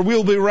stop or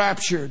we'll be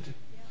raptured.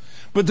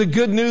 But the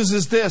good news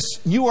is this,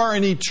 you are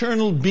an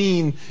eternal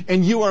being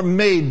and you are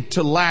made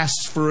to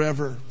last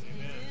forever.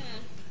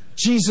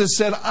 Jesus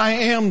said, I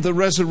am the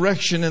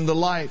resurrection and the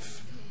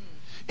life.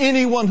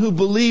 Anyone who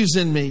believes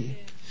in me,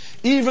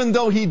 even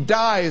though he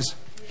dies,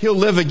 he'll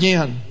live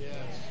again.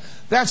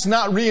 That's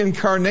not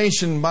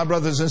reincarnation, my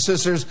brothers and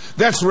sisters.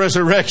 That's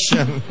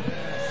resurrection.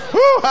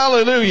 Woo,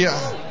 hallelujah.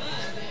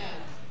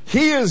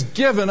 He has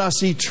given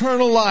us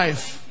eternal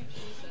life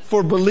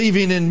for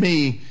believing in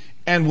me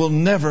and will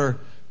never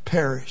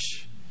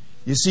perish.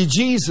 You see,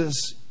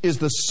 Jesus is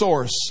the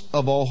source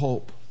of all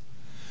hope.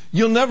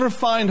 You'll never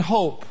find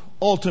hope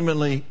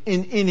ultimately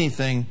in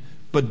anything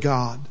but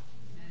God.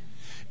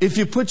 If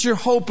you put your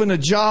hope in a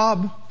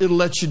job, it'll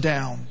let you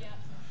down.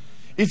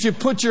 If you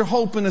put your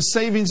hope in a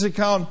savings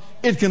account,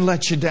 it can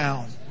let you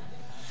down.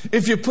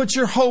 If you put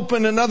your hope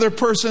in another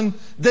person,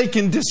 they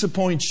can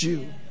disappoint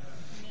you.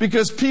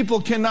 Because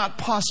people cannot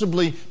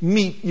possibly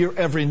meet your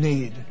every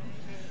need.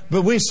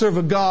 But we serve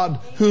a God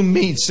who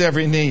meets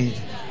every need.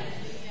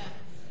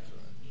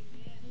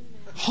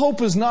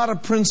 Hope is not a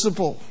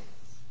principle.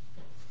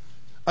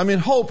 I mean,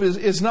 hope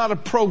is not a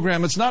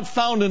program. It's not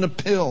found in a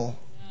pill.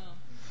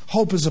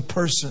 Hope is a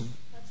person.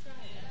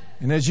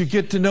 And as you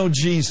get to know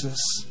Jesus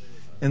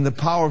and the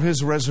power of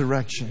His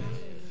resurrection,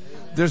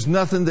 there's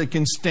nothing that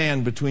can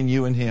stand between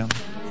you and Him.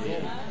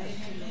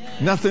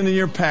 Nothing in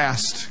your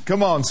past.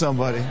 Come on,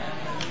 somebody.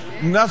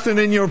 Nothing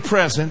in your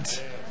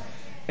present.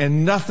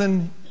 And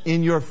nothing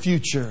in your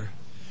future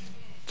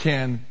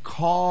can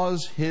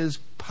cause His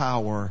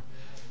power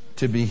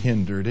to be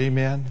hindered.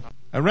 Amen.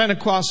 I ran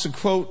across a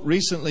quote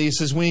recently. It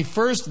says, when He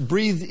first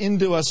breathed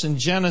into us in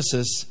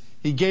Genesis,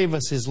 He gave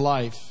us His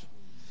life.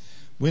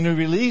 When He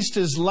released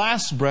His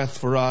last breath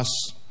for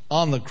us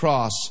on the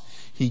cross,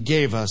 He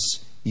gave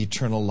us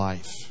eternal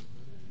life.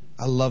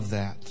 I love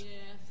that. Yes,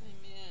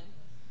 amen.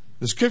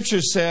 The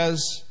Scripture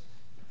says,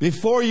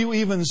 before you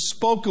even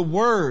spoke a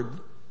word,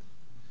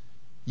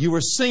 you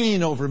were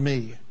singing over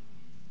me.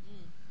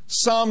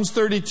 Psalms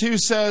 32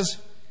 says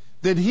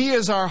that He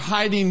is our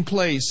hiding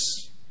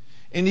place,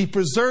 and He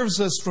preserves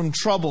us from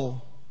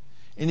trouble,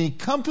 and He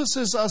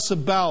compasses us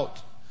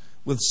about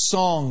with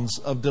songs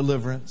of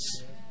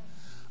deliverance.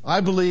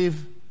 I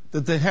believe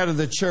that the head of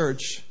the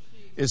church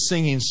is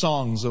singing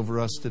songs over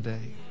us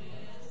today.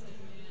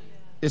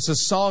 It's a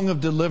song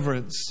of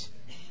deliverance.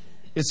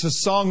 It's a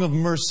song of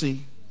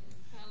mercy.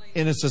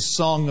 And it's a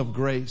song of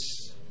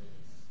grace.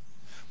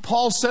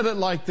 Paul said it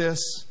like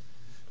this,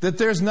 that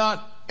there's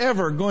not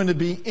ever going to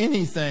be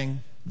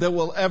anything that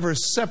will ever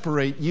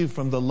separate you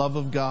from the love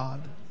of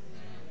God.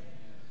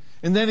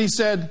 And then he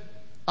said,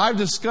 I've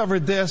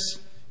discovered this,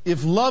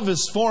 if love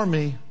is for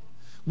me,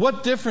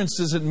 what difference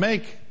does it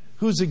make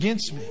who's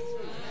against me?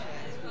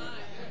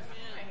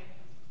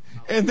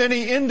 And then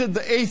he ended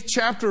the 8th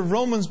chapter of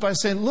Romans by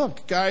saying,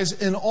 look, guys,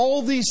 in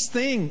all these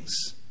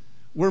things,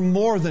 we're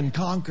more than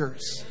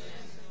conquerors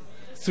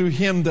through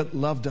Him that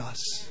loved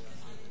us.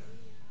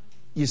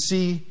 You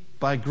see,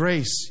 by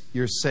grace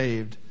you're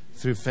saved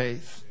through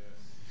faith.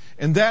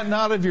 And that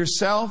not of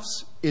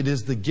yourselves, it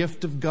is the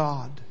gift of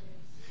God.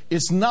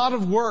 It's not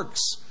of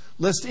works,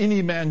 lest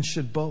any man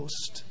should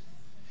boast.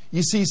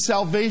 You see,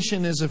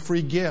 salvation is a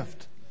free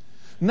gift.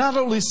 Not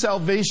only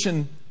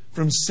salvation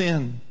from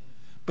sin,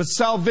 but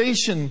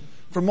salvation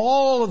from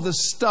all of the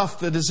stuff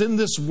that is in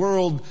this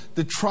world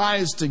that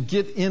tries to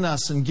get in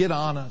us and get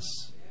on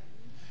us.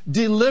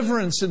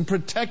 deliverance and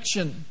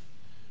protection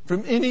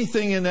from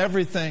anything and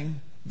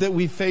everything that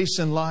we face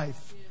in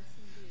life.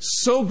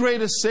 So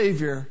great a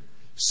Savior,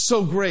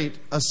 so great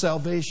a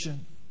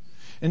salvation.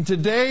 And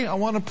today I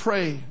want to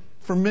pray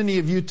for many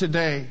of you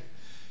today.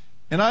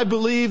 And I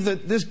believe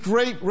that this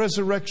great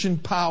resurrection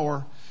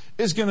power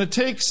is going to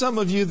take some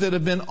of you that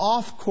have been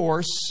off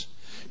course.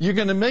 You're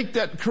going to make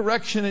that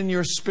correction in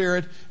your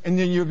spirit, and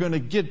then you're going to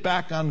get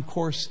back on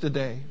course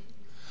today.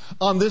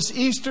 On this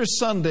Easter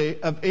Sunday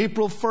of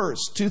April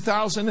 1st,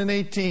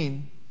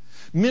 2018,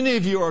 many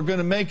of you are going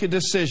to make a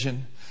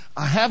decision.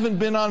 I haven't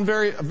been on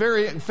very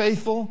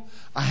faithful.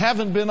 I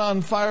haven't been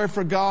on fire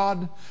for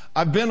God.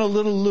 I've been a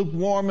little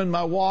lukewarm in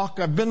my walk.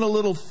 I've been a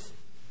little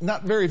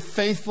not very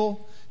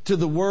faithful to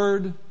the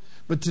Word.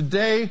 But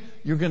today,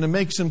 you're going to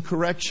make some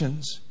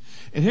corrections.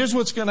 And here's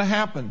what's going to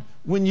happen.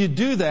 When you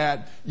do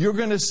that, you're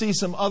going to see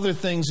some other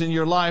things in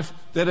your life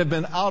that have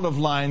been out of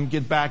line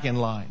get back in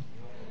line.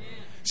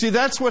 See,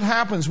 that's what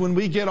happens when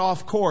we get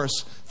off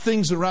course.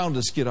 Things around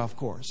us get off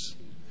course.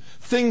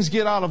 Things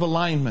get out of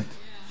alignment.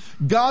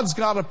 God's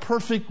got a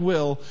perfect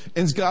will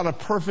and He's got a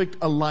perfect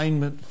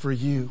alignment for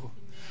you.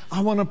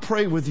 I want to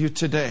pray with you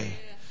today.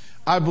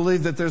 I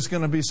believe that there's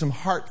going to be some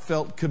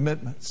heartfelt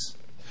commitments.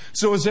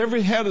 So as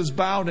every head is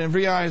bowed and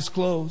every eye is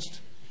closed,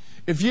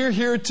 if you're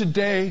here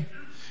today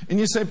and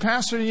you say,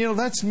 Pastor,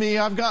 that's me.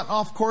 I've gotten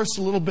off course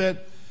a little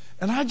bit.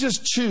 And I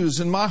just choose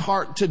in my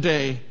heart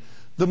today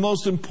the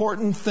most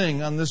important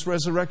thing on this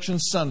Resurrection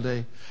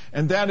Sunday.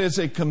 And that is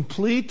a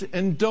complete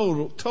and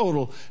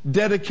total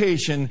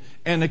dedication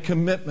and a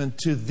commitment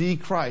to the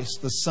Christ,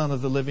 the Son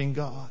of the living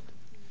God.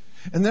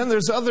 And then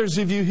there's others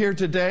of you here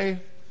today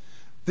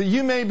that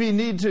you maybe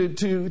need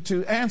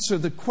to answer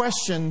the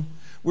question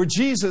where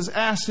Jesus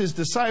asked His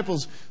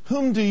disciples,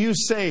 whom do you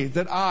say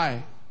that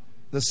I,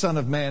 the Son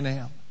of Man,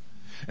 am?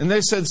 And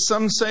they said,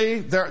 some say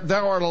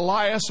thou art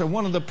Elias or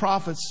one of the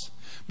prophets.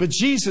 But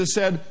Jesus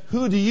said,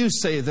 who do you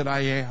say that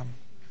I am?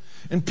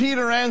 And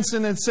Peter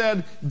answered and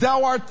said,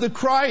 thou art the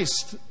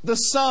Christ, the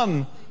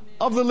Son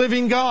of the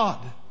living God.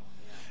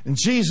 And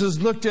Jesus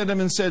looked at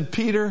him and said,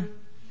 Peter,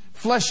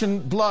 flesh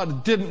and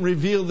blood didn't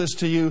reveal this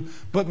to you,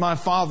 but my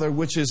Father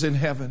which is in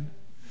heaven.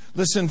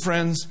 Listen,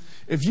 friends,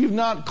 if you've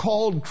not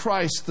called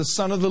Christ the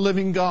Son of the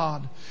living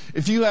God,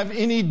 if you have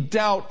any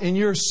doubt in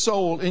your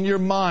soul, in your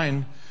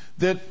mind,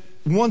 that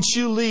once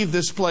you leave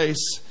this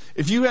place,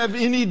 if you have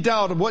any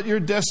doubt of what your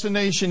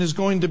destination is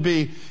going to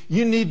be,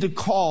 you need to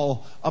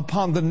call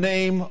upon the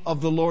name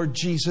of the Lord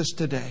Jesus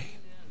today.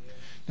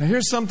 Now,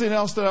 here's something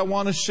else that I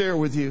want to share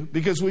with you,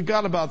 because we've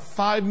got about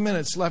 5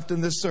 minutes left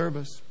in this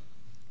service.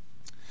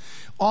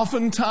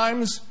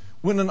 Oftentimes,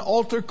 when an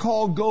altar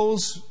call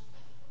goes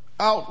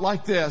out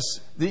like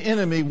this, the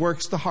enemy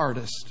works the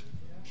hardest.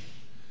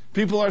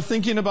 People are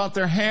thinking about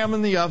their ham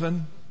in the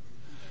oven.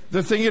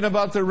 They're thinking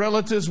about their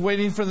relatives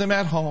waiting for them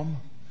at home.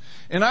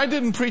 And I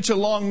didn't preach a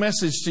long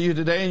message to you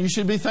today, and you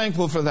should be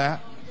thankful for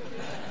that.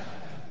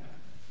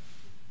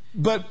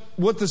 But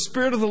what the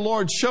Spirit of the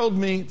Lord showed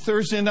me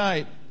Thursday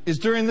night is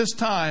during this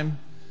time,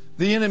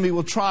 the enemy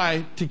will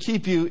try to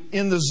keep you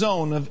in the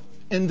zone of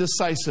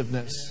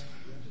indecisiveness.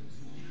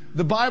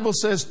 The Bible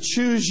says,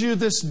 choose you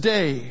this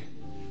day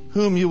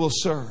whom you will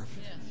serve.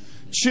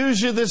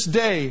 Choose you this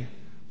day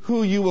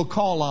who you will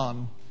call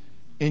on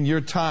in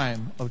your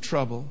time of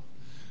trouble.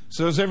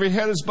 So as every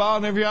head is bowed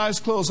and every eye is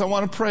closed, I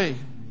want to pray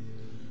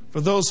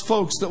for those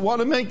folks that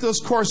want to make those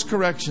course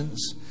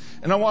corrections.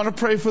 And I want to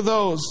pray for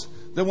those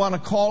that want to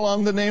call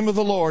on the name of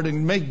the Lord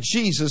and make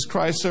Jesus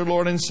Christ their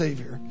Lord and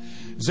Savior.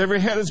 As every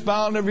head is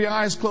bowed and every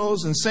eye is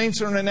closed and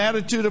saints are in an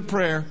attitude of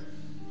prayer,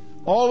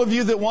 all of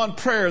you that want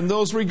prayer in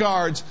those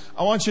regards,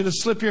 I want you to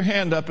slip your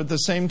hand up at the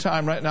same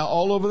time right now,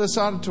 all over this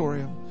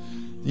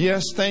auditorium.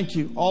 Yes, thank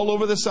you. All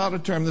over this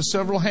auditorium, there's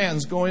several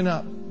hands going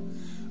up.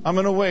 I'm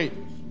going to wait.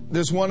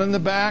 There's one in the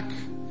back.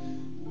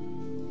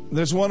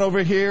 There's one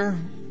over here.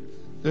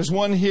 There's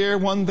one here,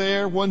 one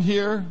there, one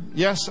here.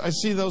 Yes, I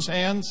see those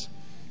hands.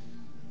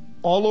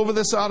 All over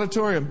this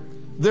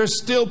auditorium.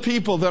 There's still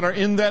people that are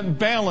in that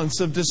balance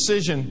of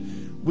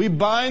decision. We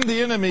bind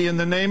the enemy in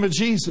the name of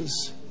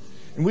Jesus.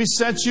 And we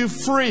set you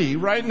free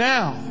right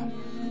now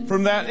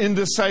from that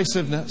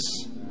indecisiveness.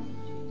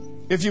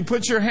 If you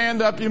put your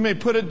hand up, you may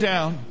put it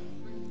down.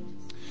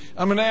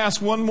 I'm going to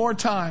ask one more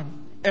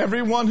time.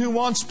 Everyone who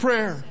wants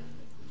prayer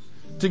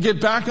to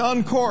get back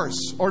on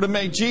course or to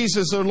make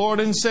Jesus their Lord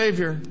and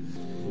Savior.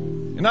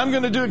 And I'm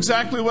going to do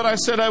exactly what I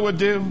said I would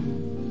do.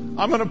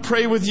 I'm going to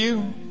pray with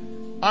you.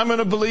 I'm going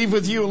to believe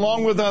with you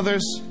along with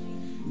others.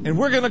 And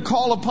we're going to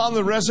call upon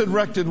the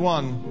resurrected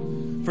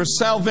one for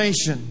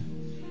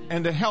salvation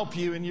and to help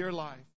you in your life.